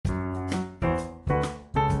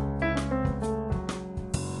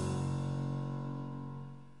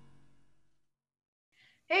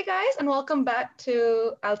guys, and welcome back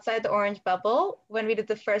to Outside the Orange Bubble. When we did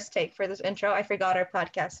the first take for this intro, I forgot our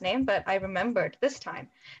podcast name, but I remembered this time.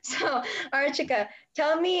 So, Archika,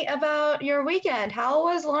 tell me about your weekend. How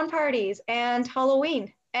was lawn parties and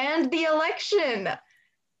Halloween and the election?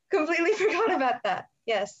 Completely forgot about that.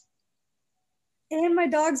 Yes. And my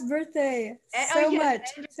dog's birthday. Oh, So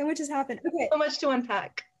yes, much has happened. Okay. So much to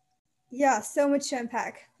unpack. Yeah, so much to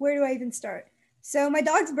unpack. Where do I even start? So my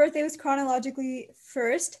dog's birthday was chronologically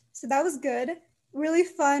first, so that was good. Really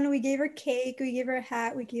fun. We gave her cake, we gave her a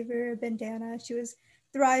hat, we gave her a bandana. She was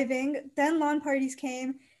thriving. Then lawn parties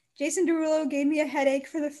came. Jason Derulo gave me a headache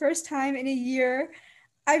for the first time in a year.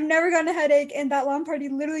 I've never gotten a headache, and that lawn party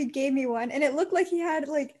literally gave me one. And it looked like he had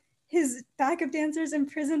like his backup dancers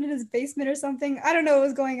imprisoned in his basement or something. I don't know what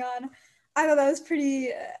was going on. I thought that was pretty,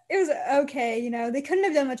 it was okay, you know, they couldn't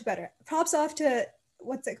have done much better. Props off to,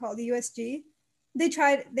 what's it called, the USG. They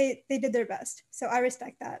tried, they did their best. So I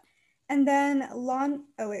respect that. And then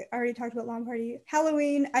oh wait, I already talked about lawn party.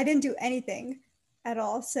 Halloween, I didn't do anything at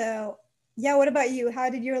all. So yeah, what about you? How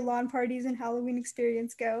did your lawn parties and Halloween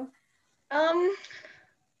experience go? Um,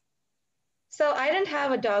 So I didn't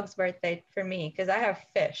have a dog's birthday for me because I have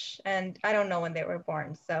fish and I don't know when they were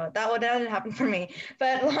born. So that didn't happen for me.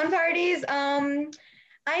 But lawn parties,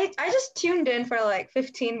 I just tuned in for like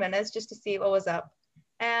 15 minutes just to see what was up.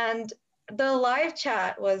 And the live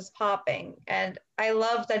chat was popping. And I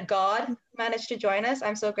love that God managed to join us.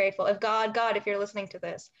 I'm so grateful. God, if you're listening to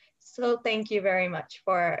this, so thank you very much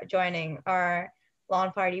for joining our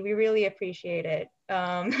lawn party. We really appreciate it.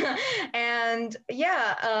 And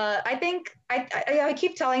yeah, I think I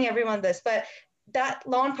keep telling everyone this, but that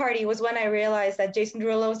lawn party was when I realized that Jason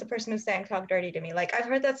Derulo was the person who sang Talk Dirty to Me. Like I've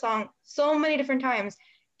heard that song so many different times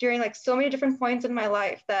during like so many different points in my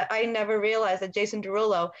life that I never realized that Jason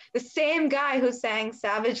Derulo, the same guy who sang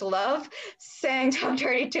Savage Love, sang Talk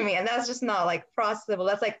Dirty to Me. And that's just not like processable.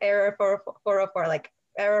 That's like error 404, like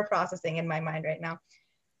error processing in my mind right now.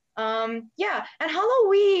 Yeah, and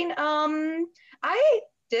Halloween, I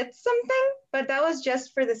did something, but that was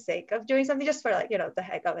just for the sake of doing something, just for like, the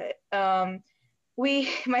heck of it.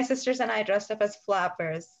 My sisters and I dressed up as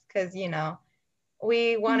flappers because,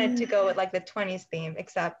 we wanted to go with like the 20s theme,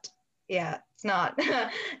 except yeah, it's not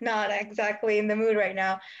not exactly in the mood right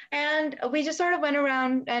now. And we just sort of went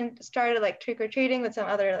around and started like trick-or-treating with some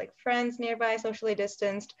other like friends nearby, socially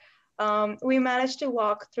distanced. We managed to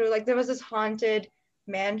walk through, like there was this haunted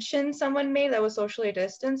mansion someone made that was socially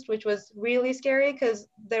distanced, which was really scary because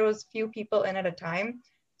there was few people in at a time.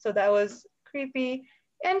 So that was creepy.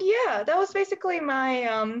 And yeah, that was basically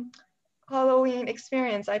my Halloween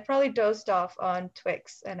experience. I probably dozed off on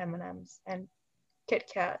Twix and M&Ms and Kit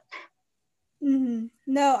Kat. Mm-hmm.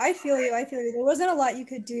 No, I feel you. I feel you. There wasn't a lot you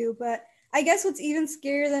could do, but I guess what's even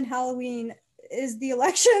scarier than Halloween is the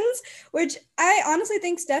elections, which I honestly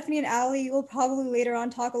think Stephanie and Allie will probably later on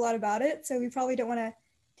talk a lot about it. So we probably don't want to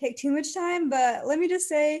take too much time, but let me just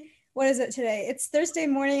say, what is it today? It's Thursday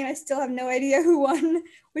morning and I still have no idea who won,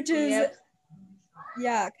 which is, Yep.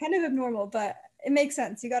 yeah, kind of abnormal, but it makes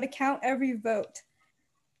sense. You got to count every vote.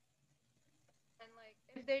 And like,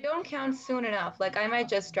 if they don't count soon enough, like I might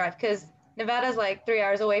just drive because Nevada's like 3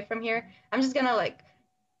 hours away from here. I'm just gonna like,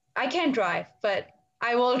 I can't drive, but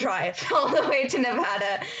I will drive all the way to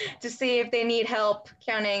Nevada to see if they need help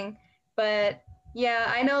counting. But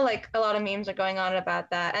yeah, I know like a lot of memes are going on about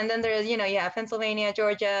that. And then there's, yeah, Pennsylvania,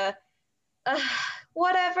 Georgia, uh,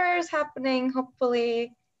 whatever's happening,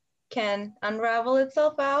 hopefully can unravel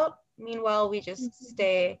itself out. Meanwhile, we just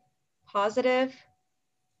stay positive.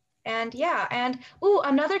 And yeah, and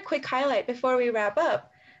another quick highlight before we wrap up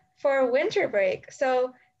for winter break.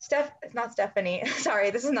 So not Stephanie. Sorry,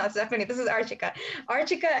 this is not Stephanie. This is Archika.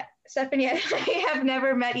 Archika, Stephanie, and I have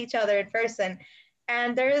never met each other in person.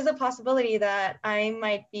 And there is a possibility that I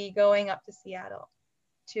might be going up to Seattle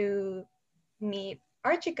to meet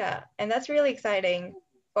Archika. And that's really exciting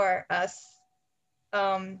for us.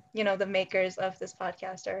 The makers of this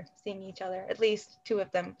podcast are seeing each other, at least two of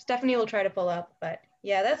them. Stephanie will try to pull up, but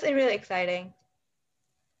yeah, that's really exciting.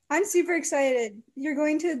 I'm super excited. You're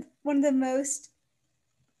going to one of the most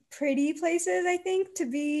pretty places, I think, to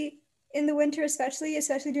be in the winter, especially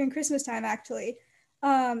during Christmas time, actually.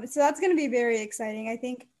 So that's going to be very exciting. I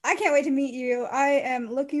think I can't wait to meet you. I am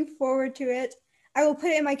looking forward to it. I will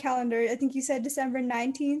put it in my calendar. I think you said December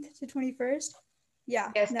 19th to 21st.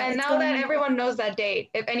 Yeah. Yes, no, and now that everyone knows that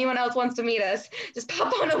date, if anyone else wants to meet us, just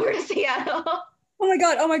pop on over to Seattle. Oh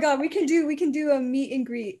my god, we can do a meet and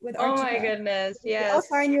greet with Archika. Oh my goodness, yes. I'll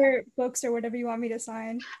sign your books or whatever you want me to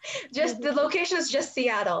sign. Just the location is just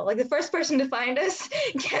Seattle. Like the first person to find us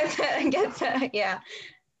gets yeah.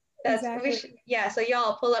 Exactly. Yeah, so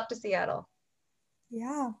y'all pull up to Seattle.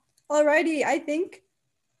 Yeah. Alrighty, I think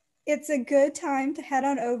it's a good time to head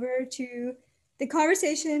on over to the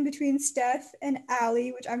conversation between Steph and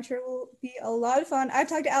Allie, which I'm sure will be a lot of fun. I've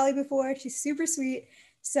talked to Allie before, she's super sweet.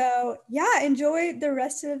 So, yeah, enjoy the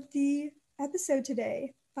rest of the episode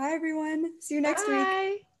today. Bye, everyone. See you next week.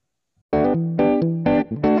 Bye.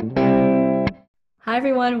 Hi,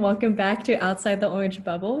 everyone. Welcome back to Outside the Orange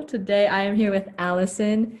Bubble. Today, I am here with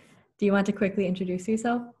Allison. Do you want to quickly introduce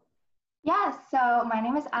yourself? Yes, so my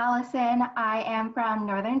name is Allison. I am from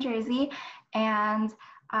Northern Jersey, and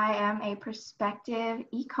I am a prospective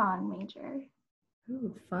econ major.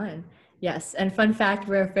 Ooh, fun. Yes, and fun fact,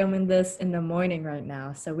 we're filming this in the morning right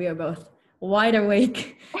now, so we are both wide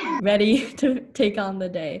awake, ready to take on the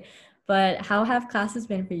day. But how have classes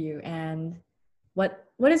been for you, and what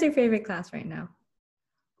is your favorite class right now?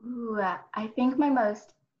 Ooh, I think my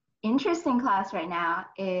most interesting class right now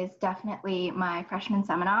is definitely my freshman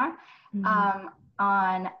seminar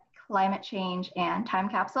on climate change and time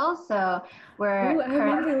capsules. So we're I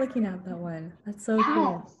remember looking at that one. That's so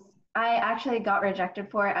cool. Yes. I actually got rejected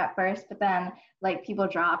for it at first, but then like people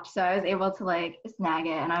dropped, so I was able to like snag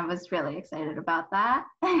it, and I was really excited about that.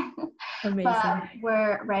 Amazing. But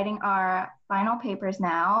we're writing our final papers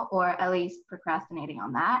now, or at least procrastinating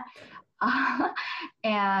on that.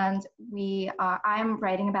 And I'm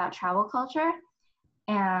writing about travel culture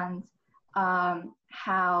and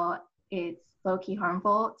how it's low-key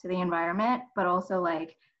harmful to the environment, but also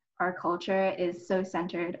like our culture is so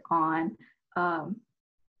centered on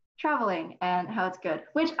traveling and how it's good,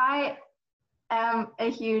 which I'm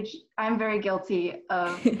very guilty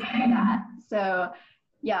of that. So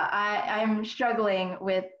yeah, I'm struggling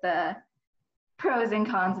with the pros and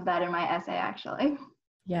cons of that in my essay, actually.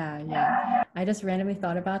 Yeah. I just randomly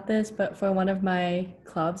thought about this, but for one of my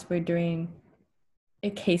clubs, we're doing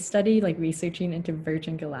a case study, like researching into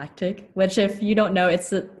Virgin Galactic, which if you don't know,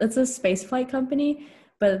 it's a space flight company,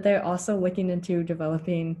 but they're also looking into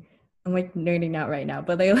developing, I'm like nerding out right now,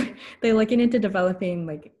 but they're looking into developing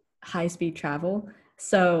like high-speed travel.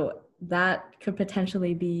 So that could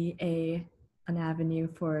potentially be an avenue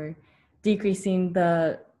for decreasing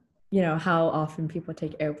the, how often people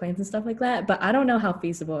take airplanes and stuff like that. But I don't know how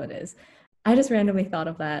feasible it is. I just randomly thought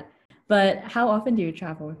of that. But how often do you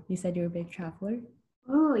travel? You said you're a big traveler.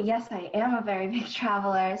 Ooh, yes, I am a very big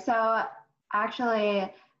traveler. So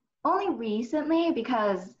actually, only recently,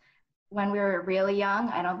 because when we were really young,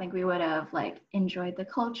 I don't think we would have like enjoyed the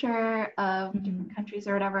culture of different countries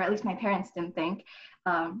or whatever. At least my parents didn't think,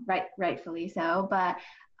 rightfully so. But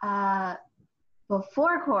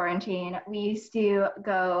before quarantine, we used to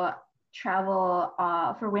go travel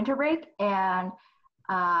for winter break, and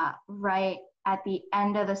right at the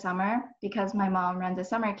end of the summer, because my mom runs a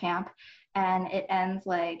summer camp, and it ends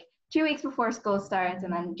like 2 weeks before school starts,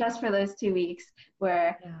 and then just for those 2 weeks,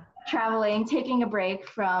 we're traveling, taking a break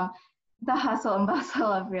from the hustle and bustle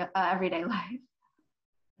of everyday life.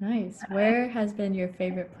 Nice. Where has been your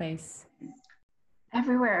favorite place?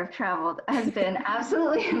 Everywhere I've traveled has been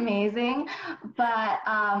absolutely amazing, but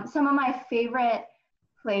some of my favorite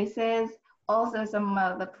places, also some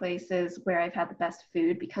of the places where I've had the best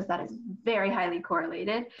food, because that is very highly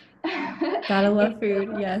correlated. Gotta love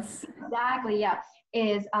food, yes. Exactly, yeah.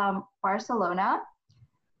 Is Barcelona,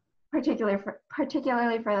 particularly for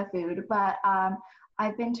the food, but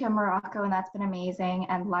I've been to Morocco, and that's been amazing,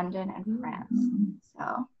 and London and France.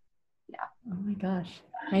 So, yeah. Oh my gosh.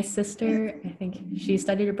 My sister, I think she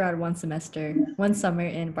studied abroad one summer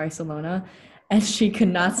in Barcelona, and she could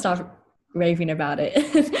not stop raving about it.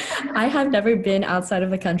 I have never been outside of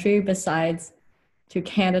the country besides to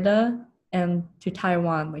Canada and to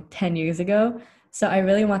Taiwan like 10 years ago. So I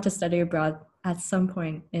really want to study abroad at some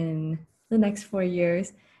point in the next 4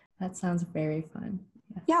 years. That sounds very fun.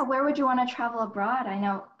 Yes. Yeah, where would you want to travel abroad? I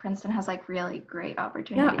know Princeton has like really great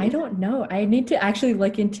opportunities. Yeah, I don't know. I need to actually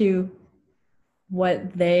look into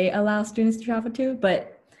what they allow students to travel to.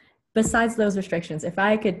 But besides those restrictions, if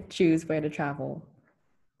I could choose where to travel,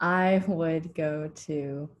 I would go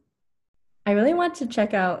to, I really want to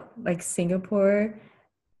check out like Singapore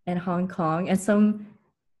and Hong Kong and some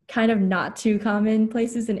kind of not too common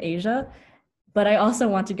places in Asia. But I also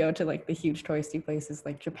want to go to like the huge touristy places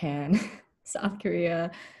like Japan, South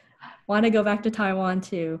Korea. Want to go back to Taiwan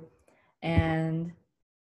too. And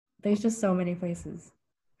there's just so many places.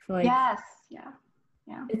 I feel like yes, yeah.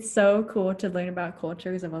 It's so cool to learn about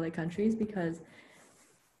cultures of other countries, because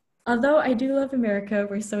although I do love America,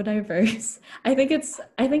 we're so diverse. I think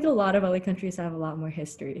a lot of other countries have a lot more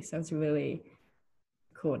history, so it's really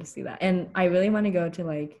cool to see that. And I really want to go to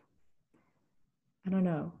like, I don't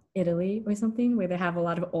know, Italy or something where they have a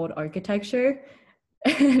lot of old architecture.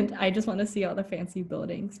 And I just want to see all the fancy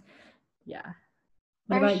buildings. Yeah.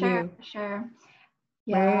 What For about sure, you? for sure.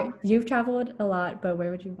 Yeah. Where you've traveled a lot, but where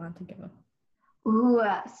would you want to go? Ooh,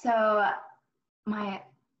 so my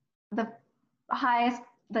the highest,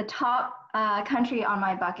 the top country on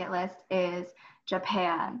my bucket list is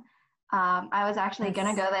Japan. I was actually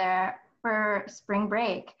gonna Yes. go there for spring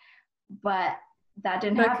break, but that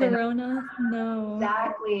didn't But happen. Corona? No.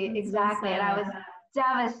 Exactly, That's so exactly. And I was sad.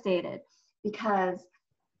 devastated because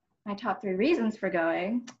my top three reasons for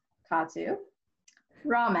going: katsu,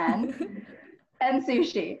 ramen, and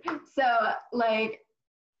sushi. So, like,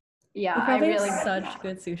 yeah, They I probably have really miss such that.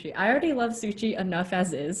 good sushi. I already love sushi enough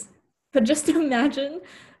as is. But just imagine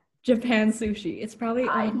Japan sushi. It's probably on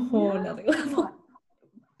I a whole nother know. level.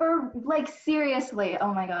 For like seriously,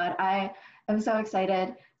 oh my God, I am so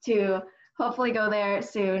excited to hopefully go there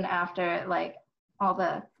soon after like all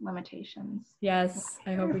the limitations. Yes,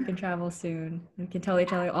 I hope we can travel soon. We can tell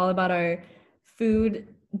each other all about our food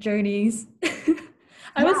journeys.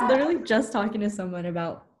 I was Yeah, literally just talking to someone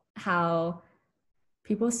about how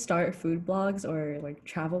people start food blogs or like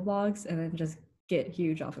travel blogs and then just get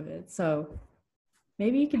huge off of it. So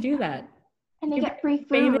maybe you could do that. and You they could be get free a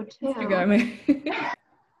famous food too. Instagrammer.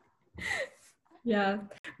 Yeah.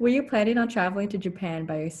 Were you planning on traveling to Japan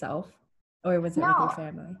by yourself or was it with your No,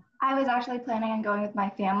 family? I was actually planning on going with my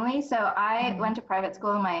family. So I Mhm. went to private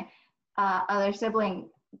school, and my other sibling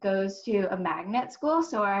goes to a magnet school.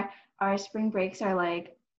 So our spring breaks are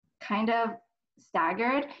like kind of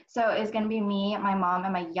staggered. So it's going to be me, my mom,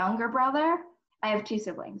 and my younger brother. I have two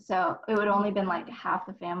siblings, so it would only been like half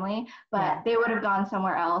the family, but Yeah. they would have gone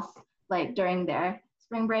somewhere else like during their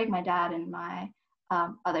spring break. My dad and my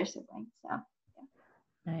other siblings. So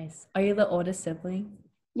Nice. Are you the oldest sibling?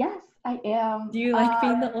 yes, I am. Do you like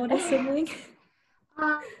being the oldest sibling?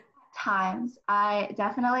 Times I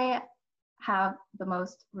definitely have the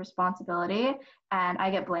most responsibility, and I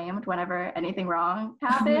get blamed whenever anything wrong Oh my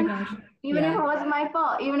happens, gosh. even if it Yeah. wasn't my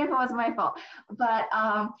fault, even if it wasn't my fault. But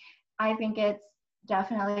I think it's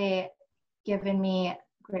definitely given me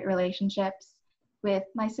great relationships with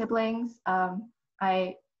my siblings.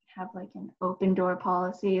 I have like an open door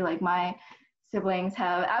policy. Like my siblings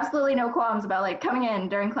have absolutely no qualms about like coming in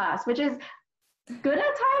during class, which is good at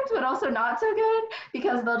times, but also not so good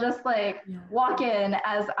because they'll just like Yeah. walk in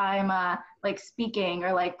as I'm like speaking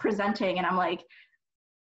or like presenting, and I'm like,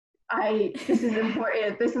 this is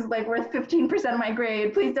important. This is like worth 15% of my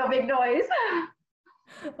grade. Please don't make noise.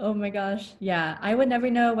 Oh my gosh. Yeah. I would never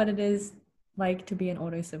know what it is like to be an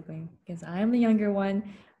older sibling because I am the younger one,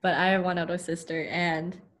 but I have one older sister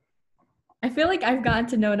and I feel like I've gotten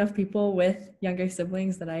to know enough people with younger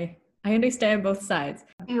siblings that I understand both sides.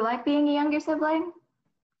 Do you like being a younger sibling?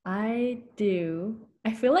 I do.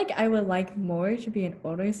 I feel like I would like more to be an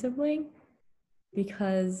older sibling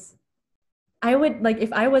because I would like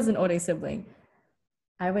if I was an older sibling,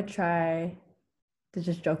 I would try to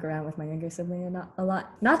just joke around with my younger sibling a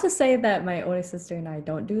lot. Not to say that my older sister and I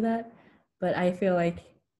don't do that, but I feel like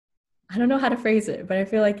I don't know how to phrase it, but I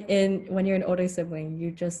feel like in when you're an older sibling,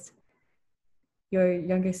 your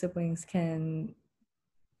younger siblings can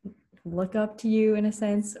look up to you in a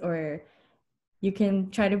sense, or you can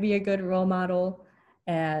try to be a good role model.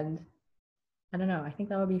 And I don't know, I think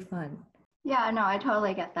that would be fun. Yeah, no, I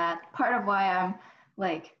totally get that. Part of why I'm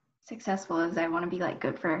like successful is I want to be like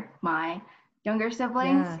good for my younger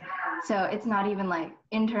siblings. Yeah. So it's not even like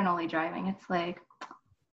internally driving. It's like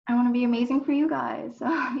I want to be amazing for you guys. So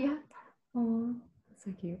yeah. Oh, that's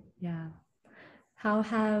so cute. Yeah. How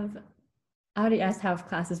have I already asked how have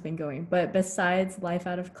classes been going, but besides life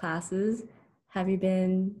out of classes, have you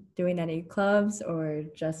been doing any clubs or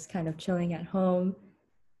just kind of chilling at home?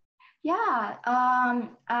 Yeah.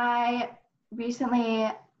 I recently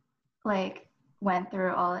like went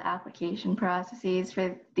through all the application processes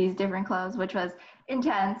for these different clubs, which was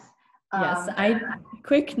intense. Yes, Um,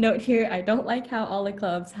 quick note here, I don't like how all the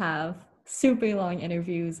clubs have super long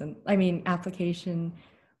interviews and I mean application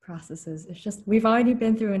processes. It's just we've already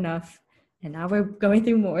been through enough and now we're going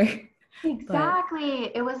through more. But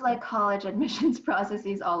exactly. It was like college admissions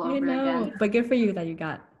processes all I over know, again. but good for you that you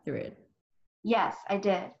got through it. Yes, I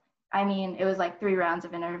did. I mean, it was like 3 rounds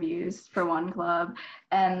of interviews for one club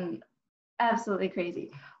and absolutely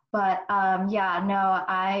crazy. But yeah, no,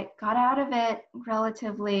 I got out of it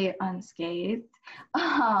relatively unscathed.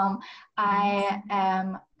 Nice. I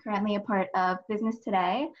am currently a part of Business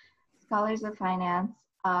Today, Scholars of Finance,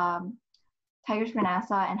 Tigers for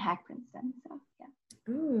Nassau, and Hack Princeton. So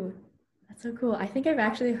yeah. Ooh, that's so cool. I think I've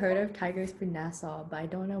actually heard of Tigers for Nassau, but I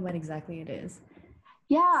don't know what exactly it is.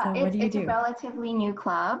 Yeah, So what do you it's a do? relatively new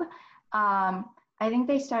club. I think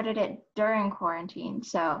they started it during quarantine,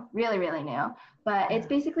 so really, really new. But it's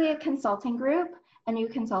basically a new consulting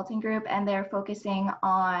group, and they're focusing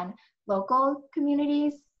on local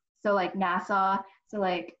communities. So like Nassau, so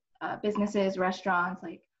like businesses, restaurants,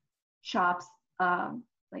 like shops,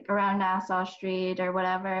 like around Nassau Street or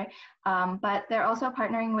whatever. But they're also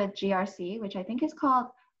partnering with GRC, which I think is called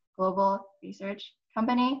Global Research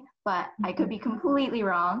Company, but I could be completely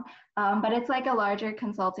wrong. But it's like a larger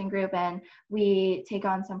consulting group, and we take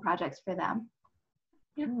on some projects for them.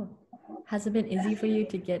 Oh. Has it been easy for you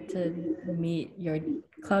to get to meet your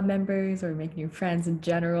club members or make new friends in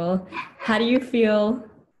general? How do you feel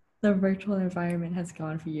the virtual environment has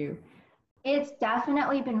gone for you? It's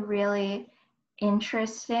definitely been really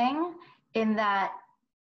interesting in that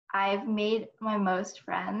I've made my most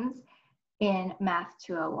friends in Math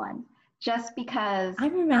 201 just because.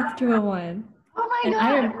 I'm in Math 201 Oh my and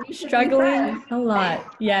I God, am we should be struggling friends. a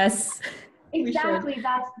lot. Yes, we should. Exactly.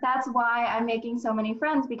 That's why I'm making so many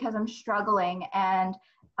friends, because I'm struggling, and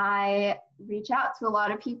I reach out to a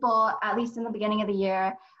lot of people, at least in the beginning of the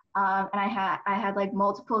year. And I had like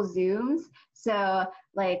multiple Zooms. So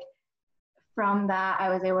like from that, I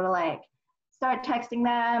was able to like start texting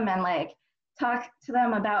them and like talk to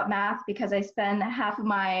them about math, because I spend half of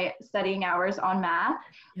my studying hours on math,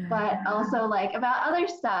 Yeah. but also like about other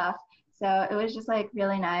stuff. So it was just like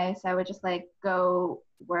really nice. I would just like go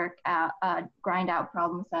work out, grind out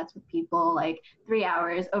problem sets with people like 3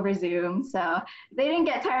 hours over Zoom. So they didn't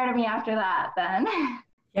get tired of me after that then.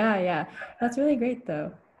 Yeah. That's really great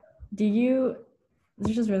though. This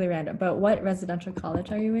is just really random, but what residential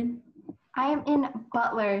college are you in? I am in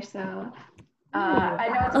Butler, so I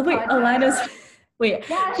know it's a Oh wait, podcast. Alina's wait,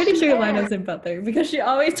 Yeah, pretty she sure is. Alina's in Butler because she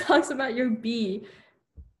always talks about your bee.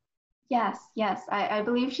 Yes. I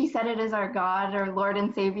believe she said it is our God or Lord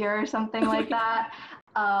and Savior or something like that.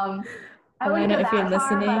 I wouldn't Alina, go if you're that far,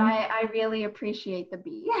 but listening, I really appreciate the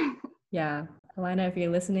bee. yeah, Alina, if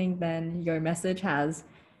you're listening, then your message has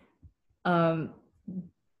um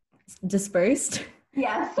dispersed.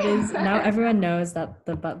 Yes. It is now everyone knows that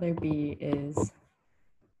the Butler bee is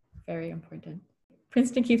very important.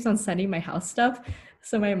 Princeton keeps on sending my house stuff,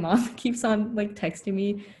 so my mom keeps on like texting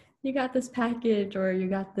me, "You got this package" or "You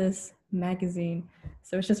got this magazine."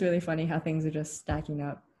 So it's just really funny how things are just stacking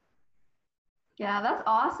up. Yeah, that's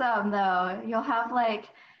awesome though. You'll have like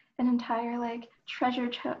an entire like I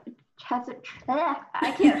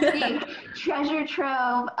can't speak. Treasure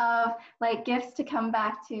trove of like gifts to come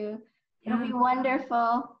back to. It'll be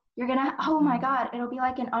wonderful. You're gonna, oh my God, it'll be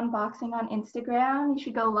like an unboxing on Instagram. You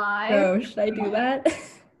should go live. Bro, should I do that?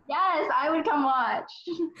 Yes, I would come watch.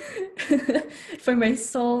 For my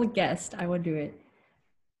sole guest, I will do it.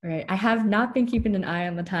 Right. I have not been keeping an eye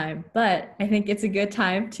on the time, but I think it's a good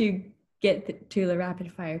time to get to the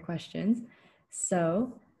rapid fire questions.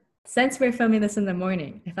 So, since we're filming this in the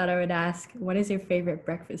morning, I thought I would ask, what is your favorite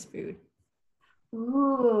breakfast food?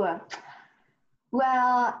 Ooh,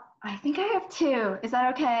 well, I think I have two. Is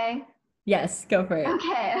that okay? Yes, go for it.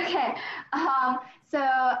 Okay. So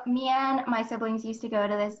me and my siblings used to go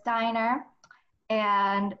to this diner,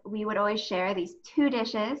 and we would always share these two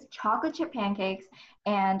dishes, chocolate chip pancakes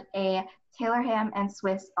and a Taylor ham and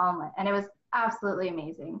Swiss omelet. And it was absolutely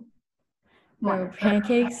amazing. Bro, Wonderful.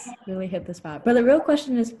 pancakes really hit the spot. But the real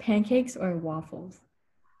question is pancakes or waffles?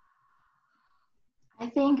 I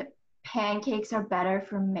think pancakes are better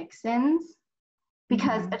for mix-ins,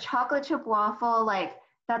 because a chocolate chip waffle, like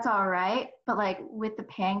that's all right, but like with the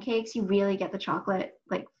pancakes, you really get the chocolate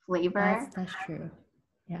like flavor. That's true.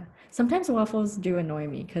 Yeah. Sometimes waffles do annoy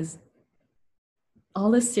me because all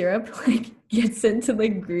the syrup like gets into the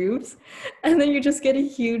grooves and then you just get a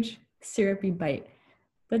huge syrupy bite.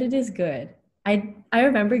 But it is good. I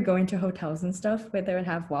remember going to hotels and stuff where they would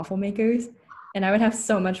have waffle makers and I would have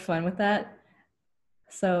so much fun with that.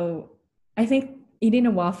 So I think eating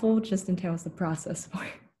a waffle just entails the process more.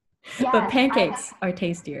 Yes, But pancakes are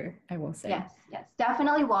tastier, I will say. Yes.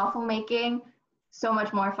 Definitely waffle making, so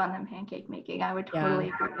much more fun than pancake making. I would totally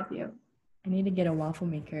agree with you. I need to get a waffle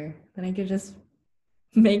maker. Then I could just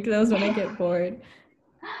make those when I get bored.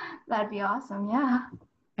 That'd be awesome, yeah.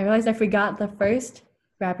 I realized I forgot the first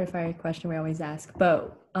rapid fire question we always ask,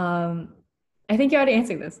 but I think you already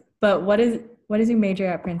answered this. But what is your major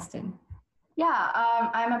at Princeton? Yeah,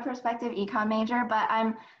 I'm a prospective econ major, but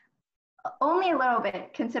I'm only a little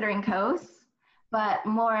bit considering coast, but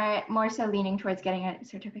more so leaning towards getting a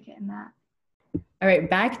certificate in that. All right,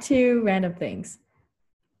 back to random things.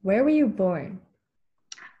 Where were you born?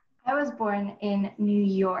 I was born in New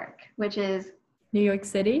York, which is New York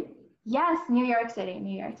City? yes, New York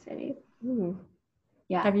City. Ooh.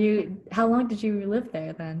 Yeah. How long did you live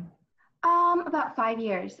there then? About 5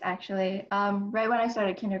 years actually. Right when I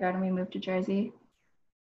started kindergarten, we moved to Jersey.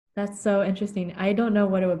 That's so interesting. I don't know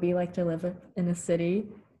what it would be like to live in a city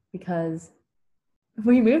because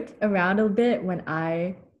we moved around a bit when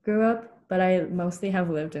I grew up, but I mostly have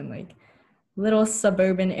lived in like little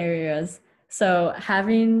suburban areas. So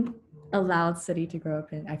having a loud city to grow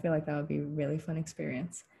up in, I feel like that would be a really fun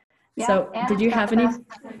experience. Yeah, So and did it's you got have the any, best.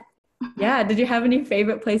 yeah, did you have any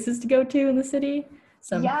favorite places to go to in the city?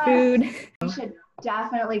 Some Yes, food? you should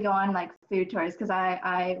definitely go on like food tours because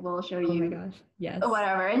I will show Oh my you gosh, yes.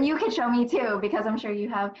 whatever, and you can show me too because I'm sure you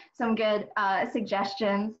have some good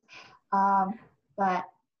suggestions. But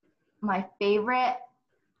my favorite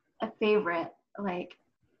like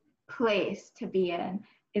place to be in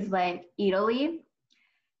is like Italy.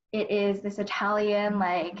 It is this Italian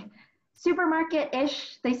like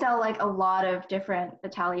supermarket-ish. They sell like a lot of different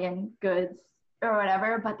Italian goods or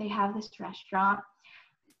whatever, but they have this restaurant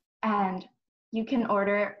and you can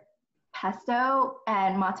order pesto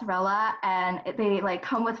and mozzarella and they like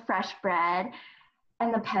come with fresh bread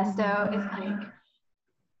and the pesto is like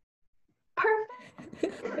perfect.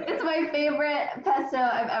 It's my favorite pesto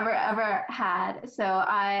I've ever had. So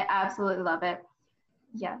I absolutely love it.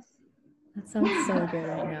 Yes. That sounds so good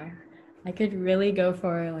right now. I could really go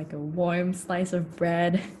for like a warm slice of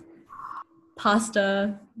bread,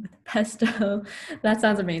 pasta with pesto. That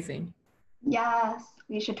sounds amazing. Yes,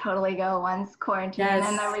 we should totally go once quarantine Yes.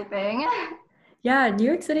 and everything. Yeah, New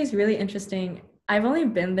York City is really interesting. I've only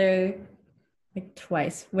been there like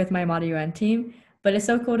twice with my Mod UN team, but it's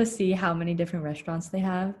so cool to see how many different restaurants they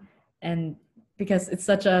have. And because it's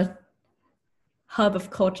such a hub of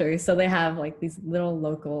culture, so they have like these little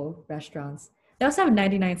local restaurants. They also have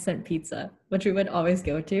 99-cent pizza, which we would always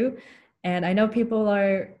go to. And I know people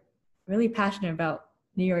are really passionate about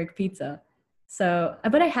New York pizza. So,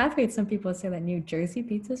 but I have heard some people say that New Jersey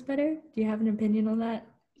pizza is better. Do you have an opinion on that?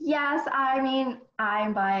 Yes, I mean,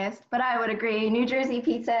 I'm biased, but I would agree. New Jersey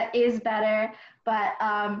pizza is better. But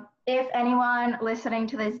if anyone listening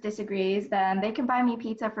to this disagrees, then they can buy me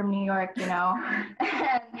pizza from New York, and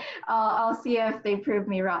I'll see if they prove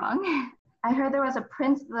me wrong. I heard there was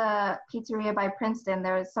the pizzeria by Princeton.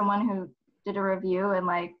 There was someone who did a review and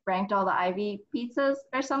like ranked all the Ivy pizzas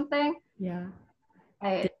or something. Yeah.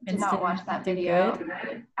 I did not watch that do video.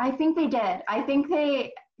 good? I think they did. I think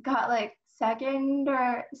they got like second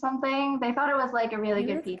or something. They thought it was like a really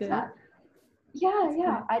good pizza. Good.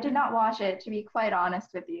 Yeah. I did not watch it, to be quite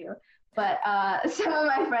honest with you. But some of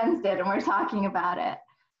my friends did, and we're talking about it.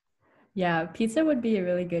 Yeah, pizza would be a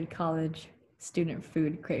really good college student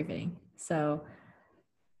food craving. So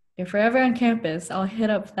if we're ever on campus, I'll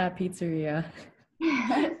hit up that pizzeria.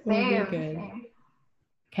 Same.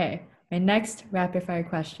 Okay, my next rapid fire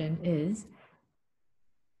question is,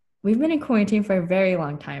 we've been in quarantine for a very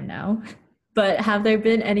long time now, but have there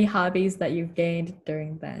been any hobbies that you've gained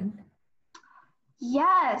during then?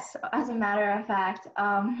 Yes, as a matter of fact.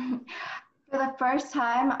 For the first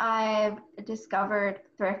time, I've discovered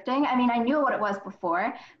thrifting. I mean, I knew what it was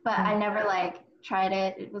before, but I never like tried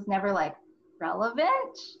it. It was never like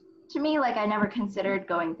relevant to me. Like I never considered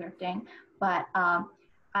going thrifting, but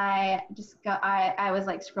I was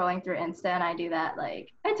like scrolling through Insta and I do that.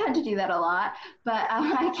 Like I tend to do that a lot, but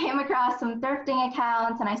I came across some thrifting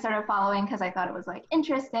accounts and I started following because I thought it was like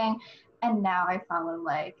interesting. And now I follow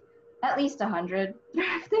like at least 100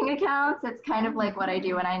 thrifting accounts. It's kind of like what I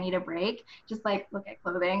do when I need a break. Just like look at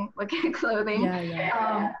clothing.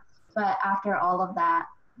 Yeah. But after all of that,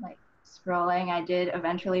 like scrolling, I did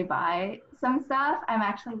eventually buy some stuff. I'm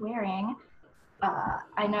actually wearing.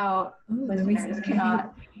 I know listeners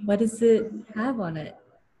cannot. What does it have on it?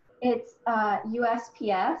 It's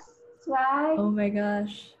USPS swag. Oh my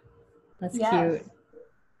gosh, that's cute.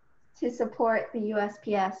 To support the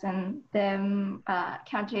USPS and them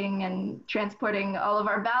counting and transporting all of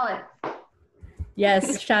our ballots.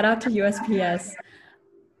 Yes, shout out to USPS.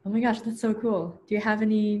 Oh my gosh, that's so cool. Do you have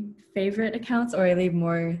any favorite accounts, or are they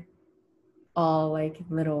more all like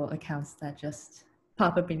little accounts that just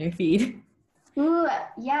pop up in your feed? Ooh,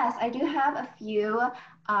 yes, I do have a few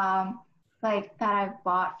like that I've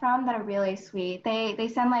bought from that are really sweet. They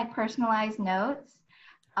send like personalized notes.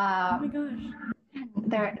 Oh my gosh.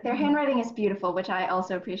 Their handwriting is beautiful, which I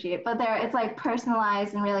also appreciate. But it's like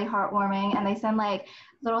personalized and really heartwarming, and they send like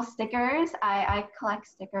little stickers. I collect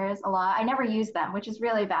stickers a lot. I never use them, which is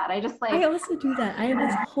really bad. I also do that. I have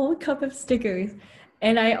this whole cup of stickers,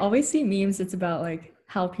 and I always see memes. It's about like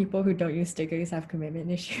how people who don't use stickers have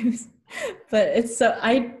commitment issues. But it's so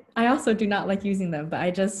I also do not like using them.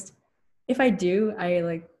 But if I do, I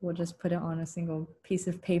like will just put it on a single piece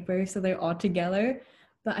of paper so they're all together.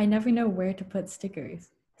 but I never know where to put stickers.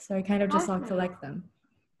 So I kind of just all collect them.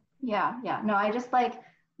 Yeah. No, I just like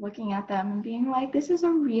looking at them and being like, this is a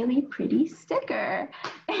really pretty sticker.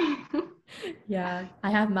 Yeah, I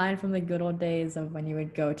have mine from the good old days of when you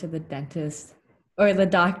would go to the dentist or the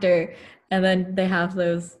doctor, and then they have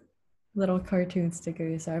those little cartoon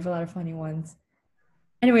stickers. So I have a lot of funny ones.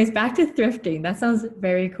 Anyways, back to thrifting. That sounds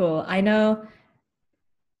very cool. I know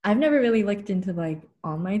I've never really looked into like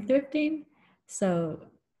online thrifting, so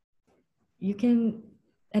you can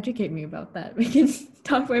educate me about that. We can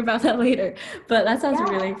talk more about that later. But that sounds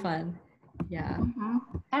really fun. Yeah. Mm-hmm.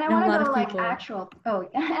 And I know a want lot to go of like people- actual. Oh,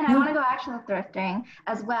 and I want to go actual thrifting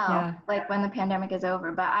as well. Yeah. Like when the pandemic is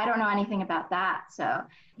over. But I don't know anything about that. So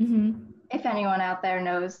Mm-hmm. if anyone out there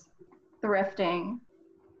knows thrifting,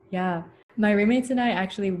 Yeah. My roommates and I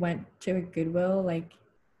actually went to a Goodwill like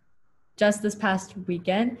just this past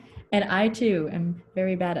weekend, and I too am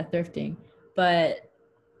very bad at thrifting, but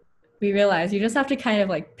we realized you just have to kind of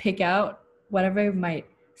like pick out whatever might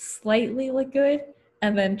slightly look good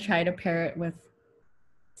and then try to pair it with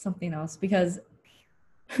something else, because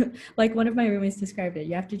like one of my roommates described it,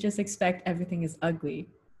 you have to just expect everything is ugly,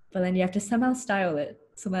 but then you have to somehow style it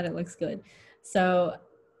so that it looks good. So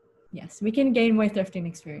yes, we can gain more thrifting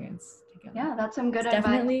experience together. yeah, that's some good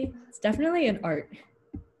It's definitely an art.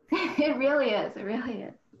 advice. It really is. It really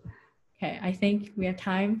is. Okay, I think we have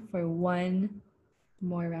time for one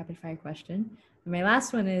more rapid fire question. And my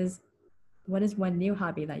last one is, what is one new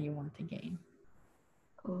hobby that you want to gain?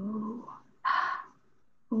 Ooh.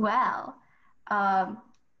 Well, I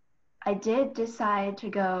did decide to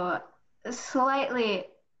go slightly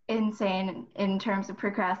insane in terms of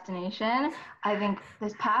procrastination. I think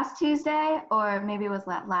this past Tuesday, or maybe it was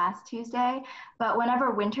last Tuesday, but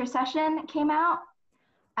whenever winter session came out,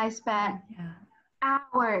 I spent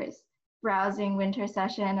hours browsing winter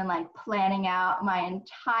session and like planning out my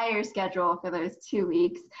entire schedule for those 2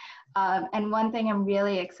 weeks. And one thing I'm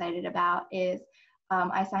really excited about is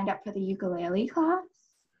I signed up for the ukulele class.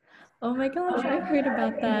 Oh my gosh, I've heard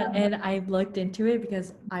about that, and I looked into it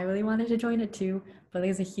because I really wanted to join it too, but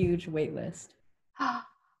there's a huge wait list. I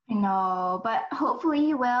know, but hopefully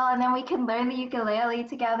you will, and then we can learn the ukulele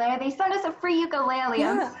together. They sent us a free ukulele.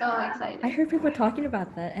 Yeah. I'm so excited. I heard people talking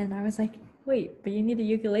about that, and I was like, wait, but you need a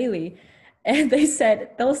ukulele. And they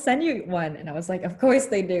said they'll send you one, and I was like, of course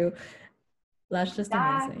they do. That's just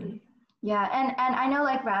amazing. Yeah, and I know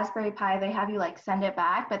like Raspberry Pi, they have you like send it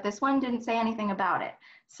back, but this one didn't say anything about it.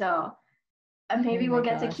 So maybe we'll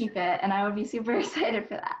get to keep it, and I would be super excited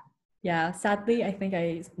for that. Yeah, sadly, I think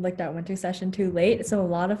I looked at winter session too late, so a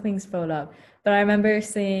lot of things filled up. But I remember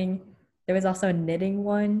seeing there was also a knitting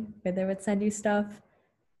one where they would send you stuff,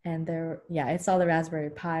 and I saw the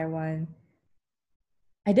Raspberry Pi one.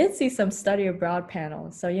 I did see some study abroad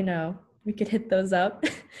panels, so we could hit those up.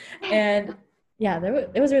 And yeah,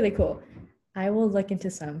 it was really cool. I will look into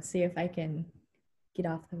some, see if I can get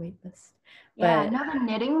off the wait list. Yeah, no, the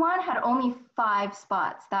knitting one had only 5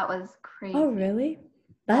 spots. That was crazy. Oh, really?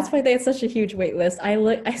 That's why they had such a huge wait list.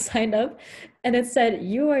 I signed up and it said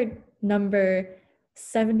you are number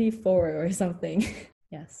 74 or something.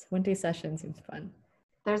 Yes, winter session seems fun.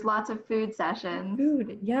 There's lots of food sessions.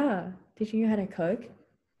 Food, yeah. Teaching you how to cook.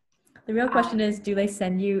 The real question is, do they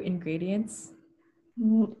send you ingredients?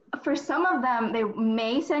 For some of them, they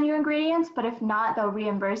may send you ingredients, but if not, they'll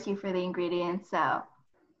reimburse you for the ingredients. So.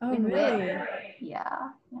 Oh, really? Yeah.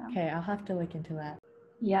 Okay, I'll have to look into that.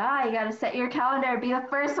 Yeah, you got to set your calendar, be the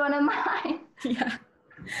first one in line. Yeah.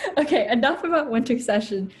 Okay, enough about winter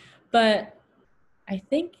session, but I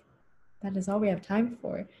think that is all we have time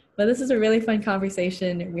for. But this is a really fun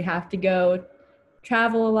conversation. We have to go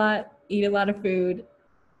travel a lot, eat a lot of food,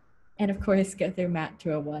 and of course get through Mat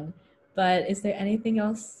 201. But is there anything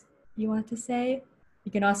else you want to say?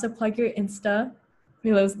 You can also plug your Insta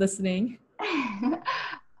for those listening.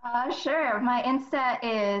 Sure. My Insta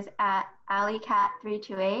is at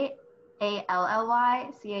AllyCat328,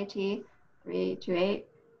 ALLYCAT328.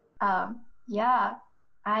 Yeah,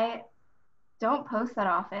 I don't post that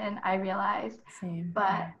often, I realized. Same.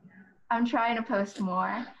 But I'm trying to post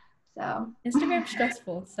more. So Instagram's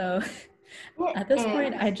stressful. So at this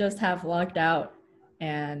point, I just have logged out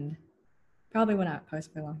and probably will not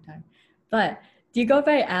post for a long time. But do you go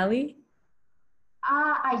by Ally?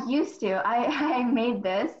 I used to. I made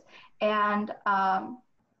this, and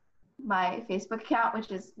my Facebook account,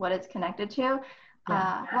 which is what it's connected to.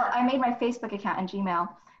 Well, I made my Facebook account in Gmail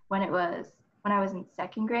when I was in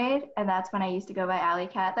 2nd grade, and that's when I used to go by Alley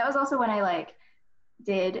Cat. That was also when I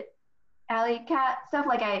did Alley Cat stuff.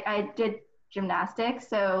 I did gymnastics,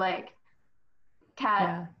 so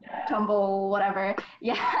cat, tumble, whatever.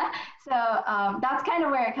 Yeah. So So that's kind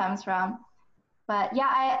of where it comes from. But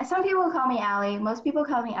yeah, some people call me Allie. Most people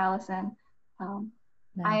call me Allison.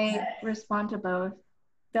 Nice. I respond to both.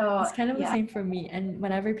 So It's kind of the yeah. same for me. And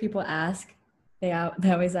whenever people ask, they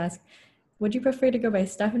always ask, would you prefer to go by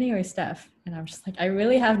Stephanie or Steph? And I'm just like, I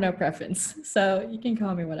really have no preference. So you can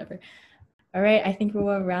call me whatever. All right. I think we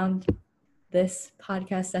will round this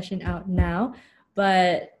podcast session out now.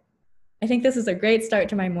 But I think this is a great start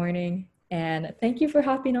to my morning. And thank you for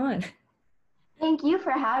hopping on. Thank you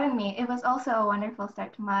for having me. It was also a wonderful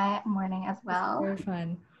start to my morning as well. Very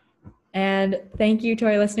fun. And thank you to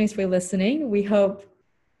our listeners for listening. We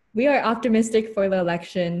are optimistic for the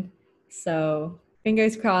election. So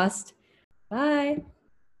fingers crossed. Bye.